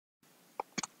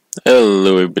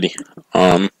Hello everybody.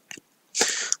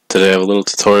 Today I have a little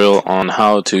tutorial on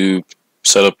how to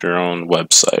set up your own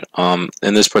website.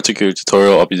 In this particular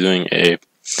tutorial I'll be doing a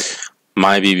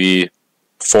MyBB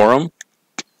forum.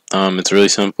 It's really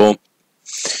simple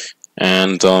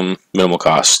and minimal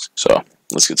cost. So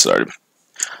let's get started.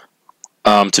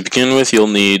 To begin with, you'll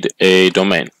need a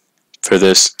domain. For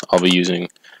this I'll be using,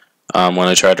 when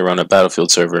I try to run a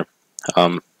Battlefield server,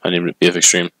 I named it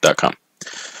bfextreme.com.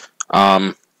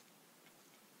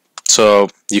 So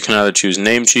you can either choose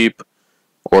Namecheap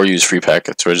or use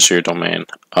FreePacket to register your domain.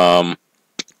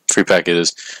 FreePacket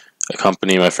is a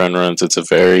company my friend runs. It's a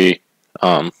very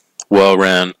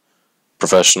well-ran,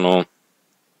 professional,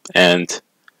 and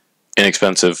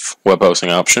inexpensive web hosting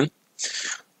option.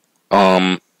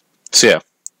 Once you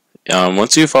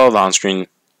follow the on-screen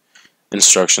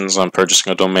instructions on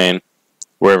purchasing a domain,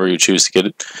 wherever you choose to get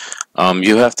it,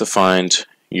 you have to find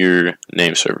your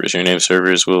name servers. Your name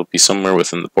servers will be somewhere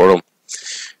within the portal,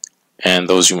 and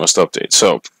those you must update.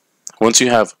 So once you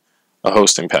have a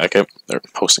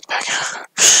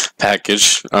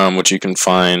package, which you can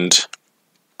find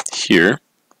here,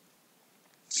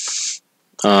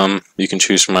 you can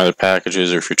choose from either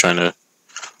packages, or if you're trying to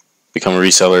become a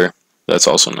reseller, that's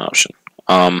also an option.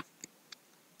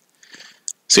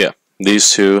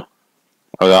 These two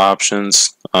are the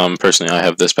options. Personally, I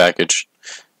have this package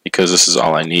because this is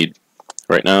all I need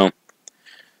right now,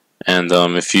 and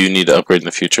if you need to upgrade in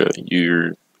the future,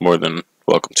 you're more than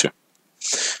welcome to.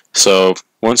 So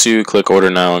once you click order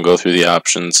now and go through the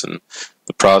options and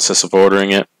the process of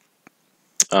ordering it,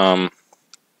 then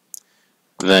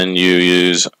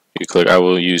you click I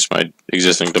will use my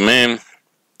existing domain,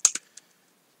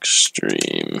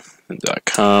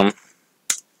 extreme.com,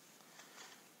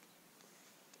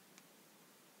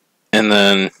 and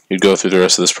then you go through the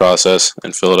rest of this process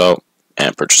and fill it out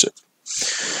and purchase it.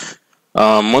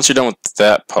 Once you're done with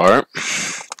that part,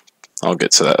 I'll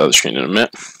get to that other screen in a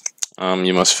minute.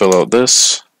 You must fill out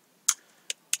this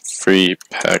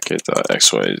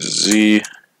freepacket.xyz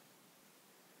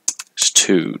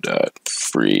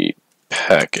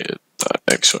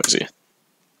 2.freepacket.xyz.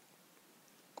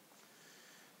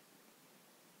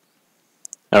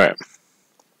 Alright.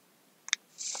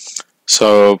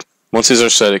 So once these are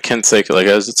set, it can take, like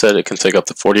as it said, it can take up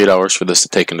to 48 hours for this to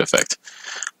take into effect.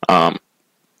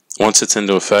 Once it's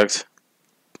into effect,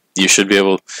 you should be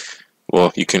able,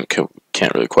 well, you can't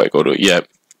really quite go to it yet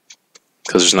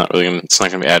because it's not going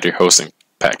to be added to your hosting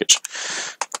package.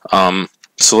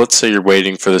 So let's say you're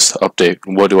waiting for this to update.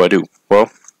 What do I do? Well,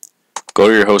 go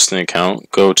to your hosting account,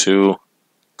 go to,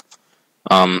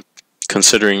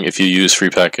 considering if you use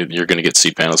FreePacket, you're going to get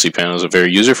cPanel. cPanel is a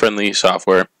very user-friendly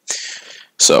software.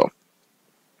 So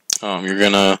you're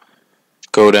going to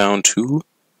go down to,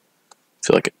 I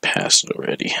feel like it passed it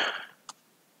already.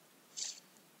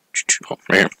 Oh,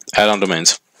 right here, add-on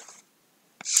domains.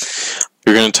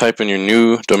 You're going to type in your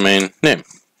new domain name.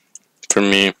 For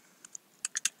me,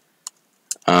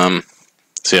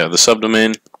 the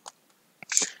subdomain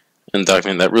and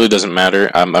document, that really doesn't matter.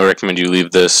 I recommend you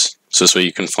leave this so this way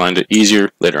you can find it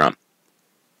easier later on.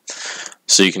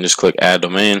 So you can just click add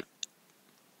domain,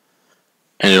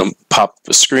 and it'll pop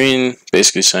a screen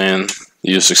basically saying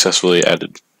you successfully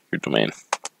added your domain.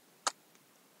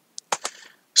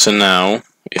 So now,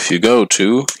 if you go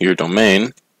to your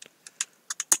domain,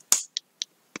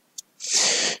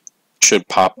 it should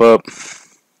pop up.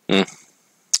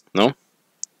 No?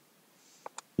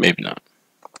 Maybe not.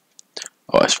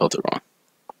 Oh, I spelled it wrong.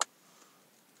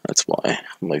 That's why.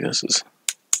 I'm like, this is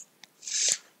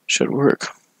should work.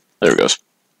 There it goes.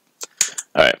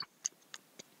 Alright.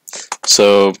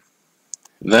 So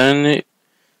then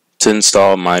to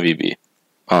install MyBB,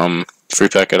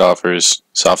 FreePacket offers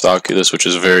Soft Oculus, which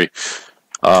is a very,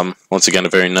 once again, a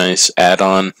very nice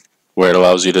add-on where it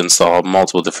allows you to install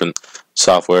multiple different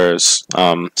softwares.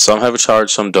 Some have a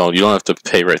charge, some don't. You don't have to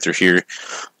pay right through here.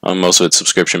 Most of it's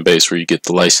subscription-based, where you get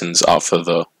the license off of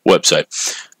the website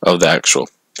of the actual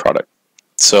product.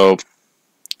 So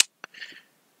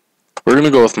we're going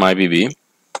to go with MyBB.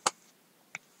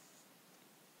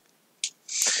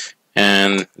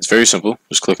 And it's very simple.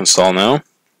 Just click install now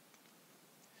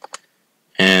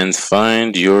and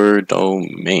find your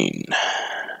domain,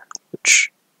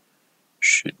 which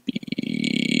should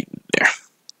be there.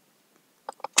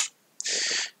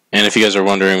 And if you guys are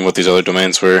wondering what these other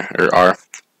domains were or are,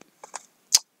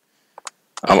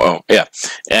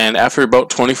 and after about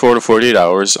 24 to 48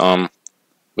 hours,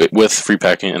 with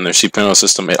FreePacket and their cPanel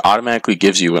system, it automatically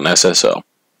gives you an SSL.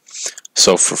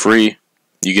 So for free,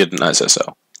 you get an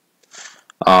SSL.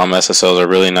 SSLs are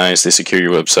really nice. They secure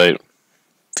your website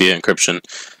via encryption.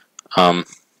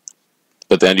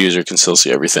 but the end user can still see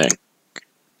everything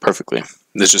perfectly.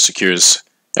 This just secures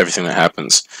everything that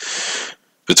happens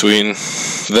between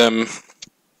them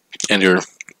and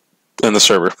the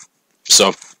server.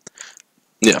 So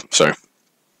yeah, sorry,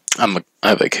 I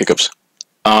have like hiccups.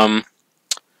 So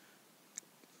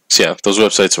yeah, those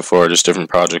websites before are just different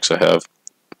projects I have.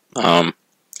 I'll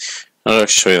actually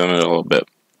show you them in a little bit.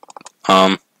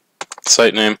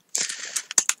 Site name,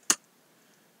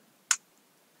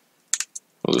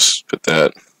 we'll just put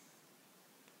that.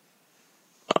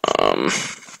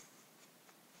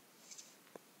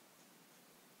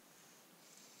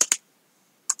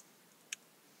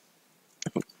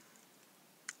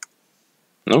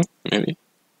 No, maybe.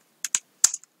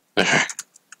 Okay,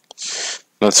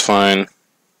 that's fine.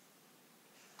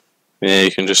 Yeah,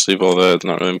 you can just leave all that. It's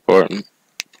not really important.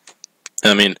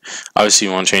 I mean, obviously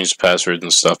you want to change the passwords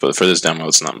and stuff, but for this demo,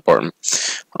 it's not important.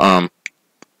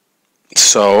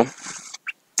 So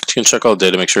you can check all the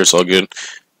data, make sure it's all good,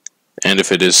 and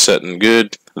if it is set and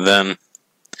good, then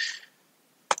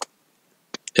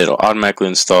it'll automatically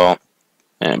install,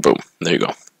 and boom, there you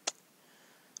go.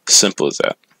 Simple as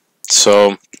that.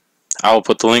 So I'll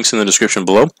put the links in the description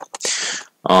below.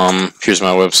 Here's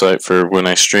my website for when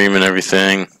I stream and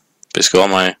everything. Basically all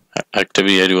my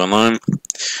activity I do online.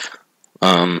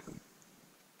 A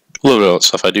little bit of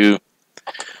stuff I do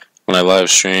when I live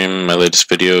stream, my latest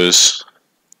videos,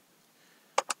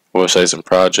 websites and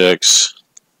projects,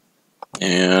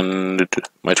 and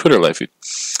my Twitter live feed.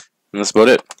 And that's about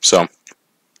it. So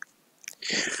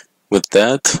with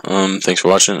that, thanks for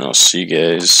watching, and I'll see you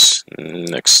guys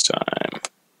next time.